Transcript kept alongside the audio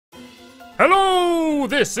Hello,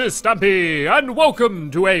 this is Stampy, and welcome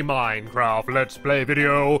to a Minecraft Let's Play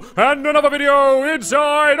video, and another video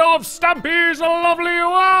inside of Stampy's lovely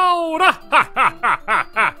world!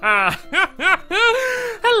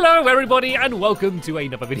 Hello everybody, and welcome to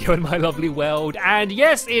another video in my lovely world, and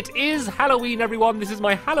yes, it is Halloween everyone. This is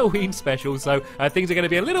my Halloween special, so things are going to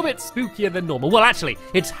be a little bit spookier than normal. Well, actually,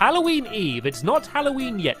 it's Halloween Eve. It's not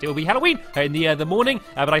Halloween yet. It will be Halloween in the morning,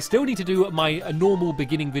 but I still need to do my normal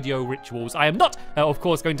beginning video rituals. I am not, of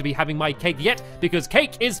course, going to be having my cake yet, because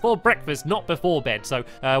cake is for breakfast, not before bed. So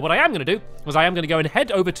what I am going to do is I am going to go and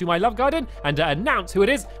head over to my love garden and announce who it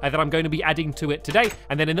is that I'm going to be adding to it today.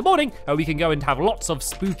 And then in the morning, we can go and have lots of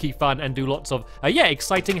spooky fun and do lots of,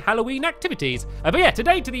 exciting Halloween activities. But yeah,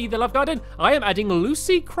 today to the love garden, I am adding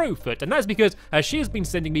Lucy Crowfoot. And that's because she has been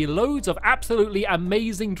sending me loads of absolutely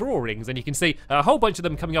amazing drawings. And you can see a whole bunch of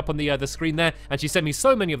them coming up on the screen there. And she sent me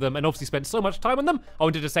so many of them and obviously spent so much time on them. I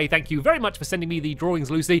wanted to say thank you very much for sending me the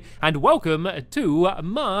drawings, Lucy, and welcome to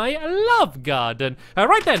my love garden.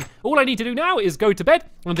 Right then, all I need to do now is go to bed,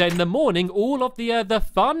 and in the morning, all of the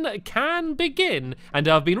fun can begin. And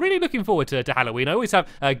I've been really looking forward to Halloween. I always have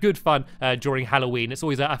good fun during Halloween. It's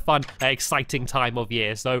always a fun, exciting time of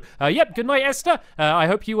year. So, yep, good night, Esther. I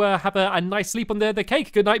hope you have a nice sleep on the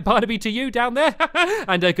cake. Good night, Barnaby, to you down there.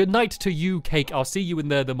 And good night to you, cake. I'll see you in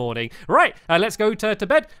the morning. Right, let's go to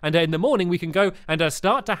bed, and in the morning, we can go and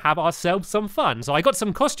start to have ourselves some fun. So I got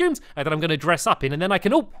some costumes that I'm going to dress up in, and then I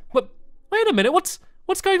can, wait a minute, what's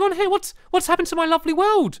going on here? What's happened to my lovely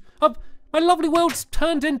world? My lovely world's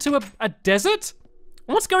turned into a desert?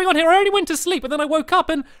 What's going on here? I only went to sleep, and then I woke up,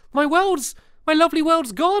 and my lovely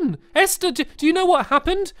world's gone. Esther, do you know what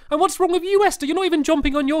happened? And what's wrong with you, Esther? You're not even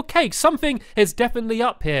jumping on your cake. Something is definitely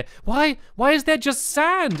up here. Why is there just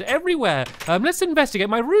sand everywhere? Let's investigate.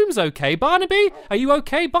 My room's okay. Barnaby, are you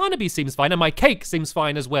okay? Barnaby seems fine, and my cake seems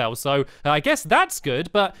fine as well. So I guess that's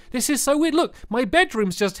good, but this is so weird. Look, my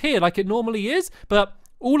bedroom's just here like it normally is, but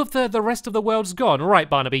all of the rest of the world's gone. All right,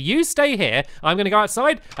 Barnaby, you stay here. I'm going to go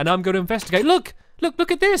outside, and I'm going to investigate. Look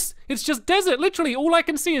at this. It's just desert. Literally, all I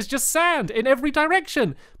can see is just sand in every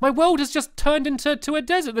direction. My world has just turned into a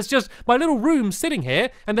desert. There's just my little room sitting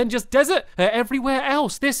here, and then just desert everywhere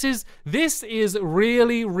else. This is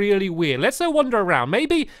really, really weird. Let's go wander around.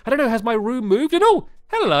 Maybe, I don't know, has my room moved? And oh,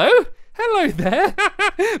 hello. Hello there.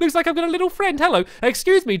 Looks like I've got a little friend. Hello.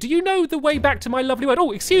 Excuse me, do you know the way back to my lovely world?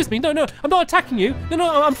 Oh, excuse me. No, I'm not attacking you.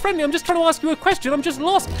 No, I'm friendly. I'm just trying to ask you a question. I'm just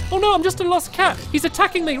lost. Oh no, I'm just a lost cat. He's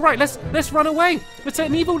attacking me. Right, let's run away. It's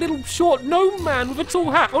an evil little short gnome man with a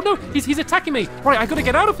tall hat. Oh no, he's attacking me. Right, I gotta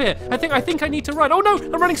get out of here. I think I need to run. Oh no,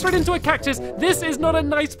 I'm running straight into a cactus. This is not a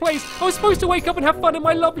nice place. I was supposed to wake up and have fun in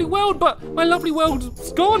my lovely world, but my lovely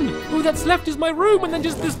world's gone. All that's left is my room, and then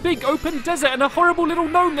just this big open desert and a horrible little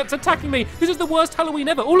gnome that's attacking me. This is the worst Halloween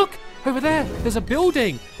ever. Oh look, over there's a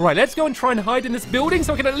building. Right, let's go and try and hide in this building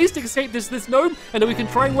so I can at least escape this gnome, and then we can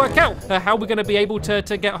try and work out how we're going to be able to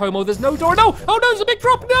get home. Oh, there's no door. No! Oh no, there's a big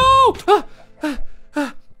drop. No!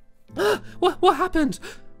 What happened?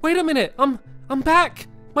 Wait a minute. I'm back.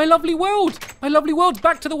 My lovely world's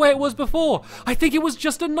back to the way it was before. I think it was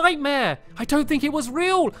just a nightmare. I don't think it was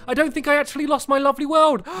real. I don't think I actually lost my lovely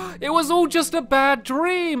world. It was all just a bad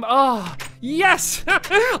dream. Ah, yes.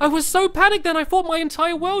 I was so panicked then. I thought my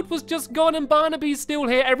entire world was just gone and Barnaby's still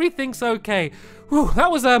here. Everything's okay. Whew, that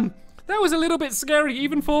was a little bit scary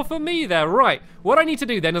even for me there. Right, what I need to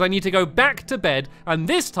do then is I need to go back to bed, and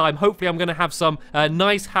this time hopefully I'm going to have some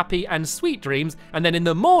nice, happy and sweet dreams, and then in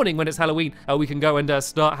the morning when it's Halloween we can go and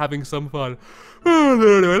start having some fun.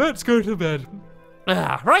 Anyway, let's go to bed.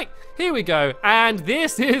 Right, here we go, and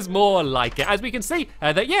this is more like it. As we can see,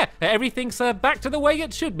 everything's back to the way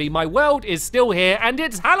it should be. My world is still here, and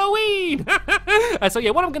it's Halloween! So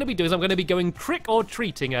yeah, what I'm going to be doing is I'm going to be going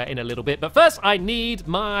trick-or-treating in a little bit, but first I need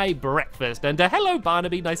my breakfast. And hello,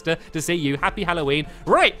 Barnaby, nice to see you. Happy Halloween.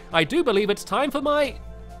 Right, I do believe it's time for my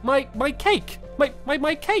cake.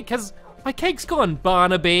 My cake has... My cake's gone,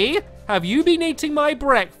 Barnaby. Have you been eating my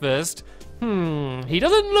breakfast? He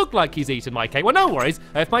doesn't look like he's eaten my cake. Well, no worries.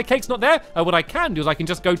 If my cake's not there, what I can do is I can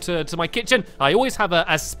just go to my kitchen. I always have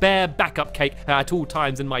a spare backup cake at all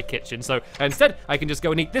times in my kitchen. So instead, I can just go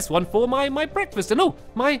and eat this one for my breakfast. And oh,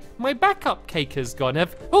 my backup cake has gone.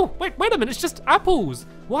 Oh, wait a minute. It's just apples.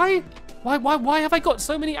 Why have I got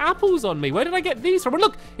so many apples on me? Where did I get these from? And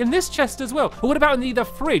look, in this chest as well. What about in the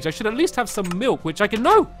fridge? I should at least have some milk, which I can...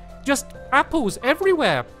 No, just apples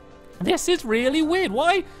everywhere. This is really weird.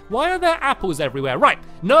 Why are there apples everywhere? Right,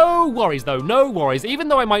 no worries though, no worries. Even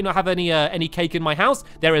though I might not have any cake in my house,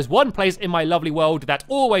 there is one place in my lovely world that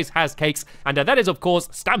always has cakes, and that is of course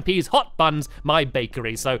Stampy's Hot Buns, my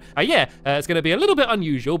bakery. So yeah, it's gonna be a little bit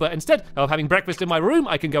unusual, but instead of having breakfast in my room,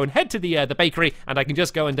 I can go and head to the bakery, and I can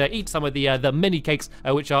just go and eat some of the mini cakes,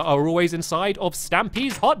 which are always inside of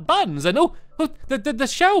Stampy's Hot Buns. And oh, the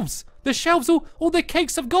shelves. The shelves, all the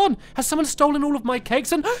cakes have gone. Has someone stolen all of my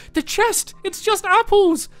cakes? And the chest, it's just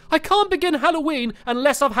apples. I can't begin Halloween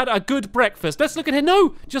unless I've had a good breakfast. Let's look at here.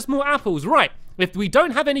 No, just more apples. Right, if we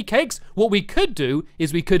don't have any cakes, what we could do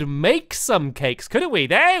is we could make some cakes, couldn't we?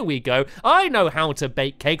 There we go. I know how to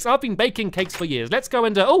bake cakes. I've been baking cakes for years. Let's go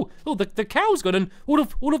and, the cow's gone, and all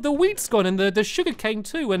of the wheat's gone, and the sugar cane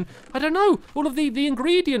too, and I don't know, all of the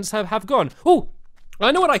ingredients have gone. Oh,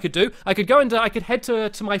 I know what I could do. I could go and I could head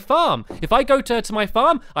to my farm. If I go to my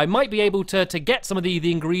farm, I might be able to get some of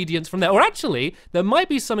the ingredients from there. Or actually, there might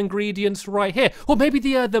be some ingredients right here. Or maybe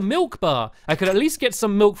the milk bar. I could at least get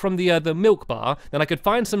some milk from the milk bar. Then I could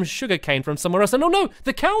find some sugar cane from somewhere else. And oh no,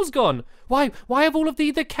 the cow's gone. Why have all of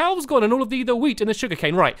the cows gone and all of the wheat and the sugar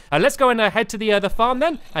cane? Right, let's go and head to the farm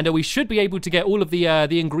then. And we should be able to get all of the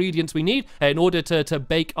ingredients we need in order to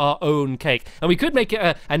bake our own cake. And we could make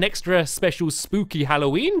it an extra special spooky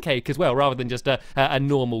Halloween cake as well, rather than just a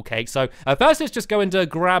normal cake. So first, let's just go and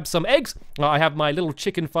grab some eggs. I have my little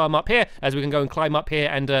chicken farm up here, as we can go and climb up here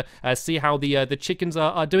and see how the chickens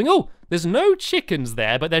are doing. Oh, there's no chickens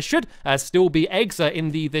there, but there should still be eggs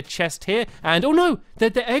in the chest here. And oh no,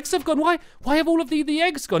 the eggs have gone. Why have all of the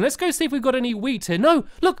eggs gone? Let's go see if we've got any wheat here. No,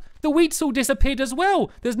 look, the wheat's all disappeared as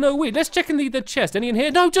well. There's no wheat. Let's check in the chest. Any in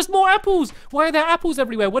here? No, just more apples. Why are there apples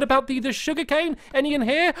everywhere? What about the sugar cane? Any in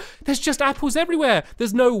here? There's just apples everywhere.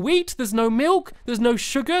 There's no wheat. There's no milk. There's no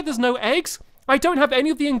sugar. There's no eggs. I don't have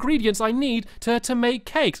any of the ingredients I need to make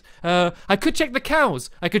cakes. I could check the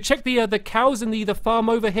cows. I could check the cows in the farm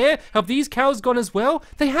over here. Have these cows gone as well?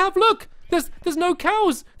 They have, look. There's no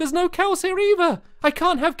cows. There's no cows here either. I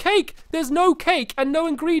can't have cake. There's no cake and no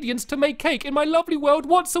ingredients to make cake in my lovely world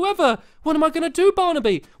whatsoever. What am I going to do,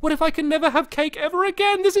 Barnaby? What if I can never have cake ever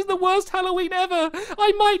again? This is the worst Halloween ever.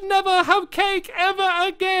 I might never have cake ever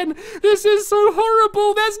again. This is so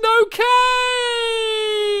horrible. There's no cake.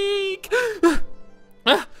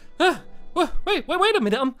 Wait a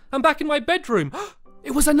minute. I'm back in my bedroom.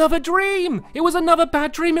 It was another dream! It was another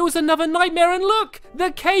bad dream, it was another nightmare, and look! The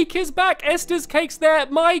cake is back! Esther's cake's there,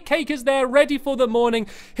 my cake is there, ready for the morning.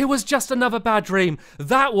 It was just another bad dream.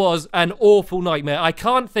 That was an awful nightmare. I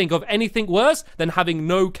can't think of anything worse than having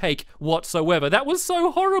no cake whatsoever. That was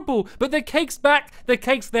so horrible, but the cake's back, the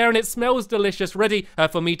cake's there, and it smells delicious, ready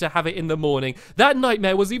for me to have it in the morning. That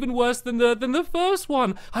nightmare was even worse than the first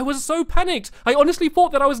one. I was so panicked. I honestly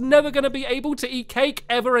thought that I was never going to be able to eat cake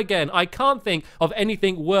ever again. I can't think of anything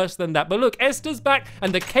worse than that. But look, Esther's back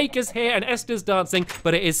and the cake is here and Esther's dancing,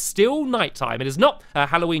 but it is still nighttime. It is not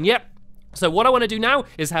Halloween yet. So what I want to do now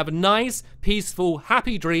is have nice, peaceful,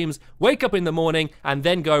 happy dreams, wake up in the morning, and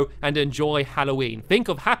then go and enjoy Halloween. Think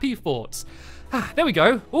of happy thoughts. There we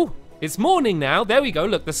go. Oh, it's morning now. There we go.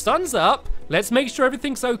 Look, the sun's up. Let's make sure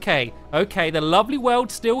everything's okay. Okay, the lovely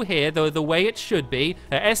world's still here, the way it should be.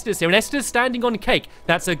 Esther's here, and Esther's standing on cake.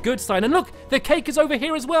 That's a good sign. And look, the cake is over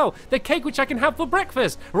here as well. The cake which I can have for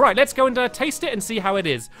breakfast. Right, let's go and taste it and see how it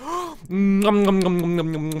is.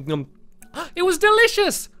 It was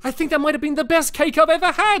delicious! I think that might have been the best cake I've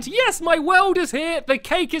ever had! Yes, my world is here, the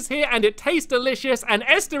cake is here, and it tastes delicious, and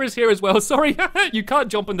Esther is here as well. Sorry, you can't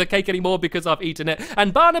jump on the cake anymore because I've eaten it.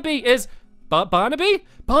 And Barnaby is... Barnaby?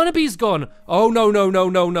 Barnaby's gone. Oh,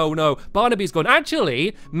 no. Barnaby's gone.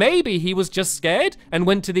 Actually, maybe he was just scared and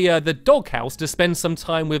went to the doghouse to spend some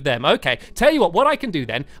time with them. Okay, tell you what I can do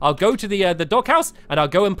then. I'll go to the doghouse and I'll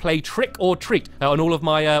go and play trick or treat on all of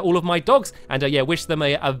my dogs and yeah, wish them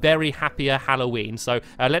a very happier Halloween. So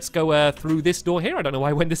let's go through this door here. I don't know why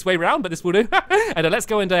I went this way around, but this will do. And let's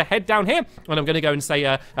go and head down here. And I'm going to go and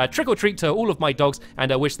say trick or treat to all of my dogs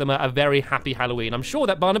and wish them a very happy Halloween. I'm sure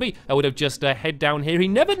that Barnaby would have just head down here. He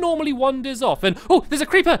never normally wanders off. And oh, there's a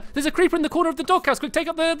creeper. There's a creeper in the corner of the doghouse. Quick, take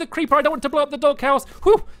up the creeper. I don't want to blow up the doghouse.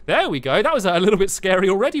 Whew, there we go. That was a little bit scary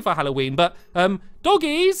already for Halloween. But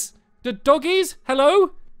doggies, doggies,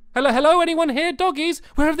 hello, anyone here? Doggies,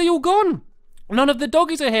 where have they all gone? None of the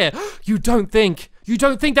doggies are here. You don't think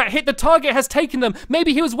that hit the target has taken them?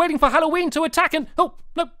 Maybe he was waiting for Halloween to attack and oh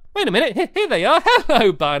no. Wait a minute, here they are.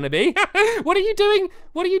 Hello, Barnaby. What are you doing?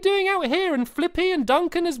 What are you doing out here? And Flippy and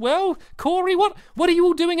Duncan as well? Corey, what are you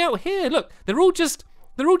all doing out here? Look, they're all just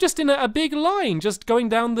They're all just in a big line, just going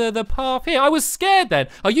down the path here. I was scared then.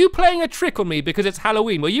 Are you playing a trick on me because it's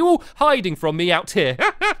Halloween? Were you all hiding from me out here?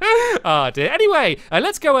 Ah, dear. Anyway,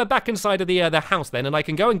 let's go back inside of the house then, and I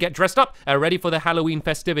can go and get dressed up, ready for the Halloween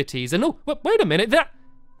festivities. And oh, wait a minute,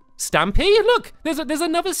 Stampy? Look, there's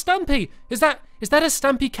another Stampy. Is that a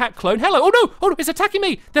Stampy cat clone? Hello. Oh no, it's attacking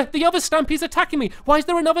me. The other Stampy's attacking me. Why is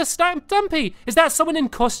there another Stampy? Is that someone in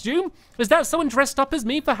costume? Is that someone dressed up as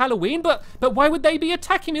me for Halloween? But why would they be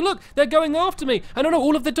attacking me? Look, they're going after me. And no,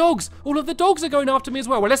 all of the dogs are going after me as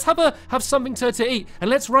well. Well, let's have something to eat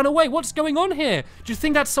and let's run away. What's going on here? Do you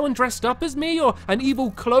think that's someone dressed up as me, or an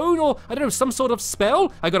evil clone, or I don't know, some sort of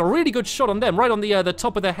spell? I got a really good shot on them, right on the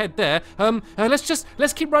top of their head there.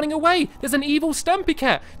 Let's keep running away. There's an evil Stampy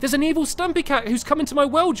cat. There's an evil Stampy cat who's come into my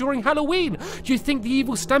world during Halloween. Do you think the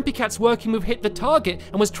evil Stampy cat's working with Hit the Target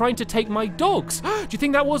and was trying to take my dogs? Do you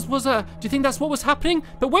think that do you think that's what was happening?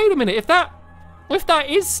 But wait a minute, if that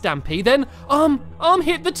is Stampy, then I'm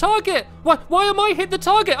Hit the Target. Why am I Hit the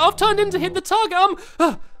Target? I've turned into Hit the Target.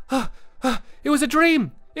 It was a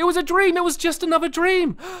dream. It was a dream. It was just another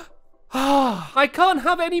dream. I can't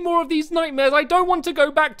have any more of these nightmares. I don't want to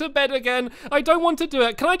go back to bed again. I don't want to do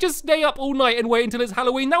it. Can I just stay up all night and wait until it's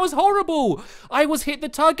Halloween? That was horrible. I was Hit the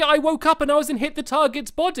Target. I woke up and I was in Hit the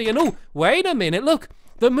Target's body. And oh, wait a minute, look.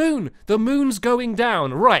 The moon's going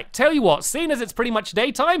down. Right, tell you what, seeing as it's pretty much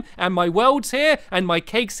daytime, and my world's here, and my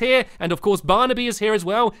cake's here, and of course Barnaby is here as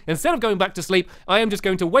well, instead of going back to sleep, I am just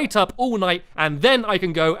going to wait up all night, and then I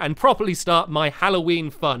can go and properly start my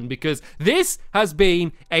Halloween fun, because this has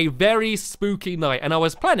been a very spooky night, and I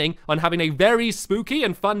was planning on having a very spooky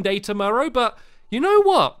and fun day tomorrow, but you know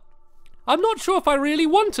what? I'm not sure if I really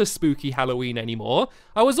want a spooky Halloween anymore.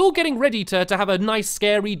 I was all getting ready to have a nice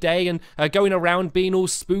scary day and going around being all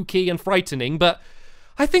spooky and frightening, but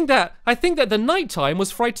I think that the nighttime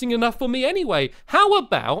was frightening enough for me anyway. How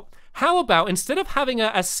about instead of having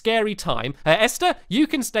a scary time, Esther, you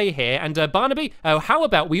can stay here, and Barnaby, how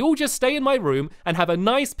about we all just stay in my room and have a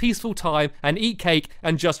nice peaceful time and eat cake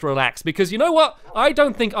and just relax? Because you know what? I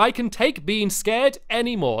don't think I can take being scared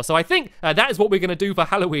anymore. So I think that is what we're going to do for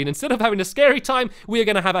Halloween. Instead of having a scary time, we are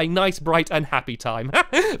going to have a nice, bright and happy time.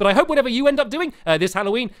 But I hope whatever you end up doing this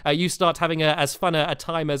Halloween, you start having as fun a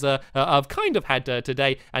time as I've kind of had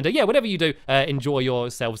today. And yeah, whatever you do, enjoy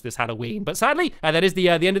yourselves this Halloween. But sadly, that is the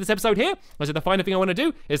end of this episode here. So the final thing I want to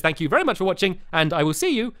do is thank you very much for watching, and I will see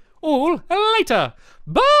you all later.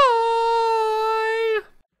 Bye!